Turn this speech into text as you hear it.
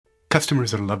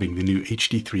Customers are loving the new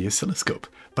HD3 oscilloscope,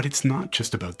 but it's not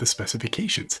just about the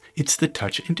specifications, it's the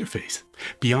touch interface.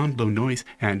 Beyond low noise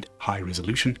and high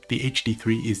resolution, the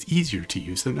HD3 is easier to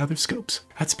use than other scopes.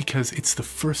 That's because it's the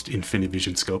first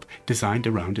Infiniivision scope designed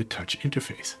around a touch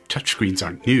interface. Touchscreens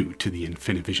aren't new to the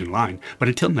Infiniivision line, but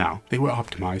until now they were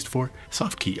optimized for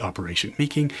soft key operation,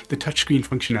 making the touchscreen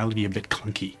functionality a bit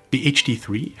clunky. The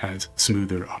HD3 has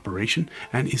smoother operation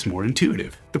and is more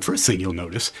intuitive. The first thing you'll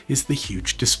notice is the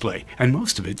huge display, and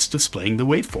most of it's displaying the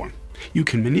waveform. You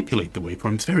can manipulate the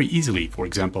waveforms very easily, for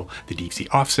example, the DC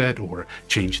offset or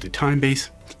change the time base.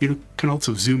 You can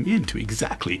also zoom in to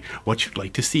exactly what you'd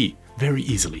like to see very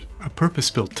easily. A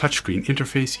purpose-built touchscreen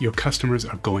interface your customers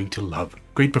are going to love.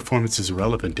 Great performance is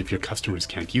irrelevant if your customers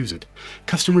can't use it.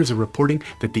 Customers are reporting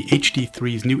that the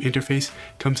HD3's new interface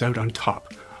comes out on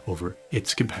top over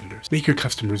its competitors. Make your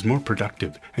customers more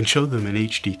productive and show them an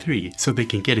HD3 so they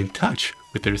can get in touch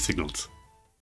with their signals.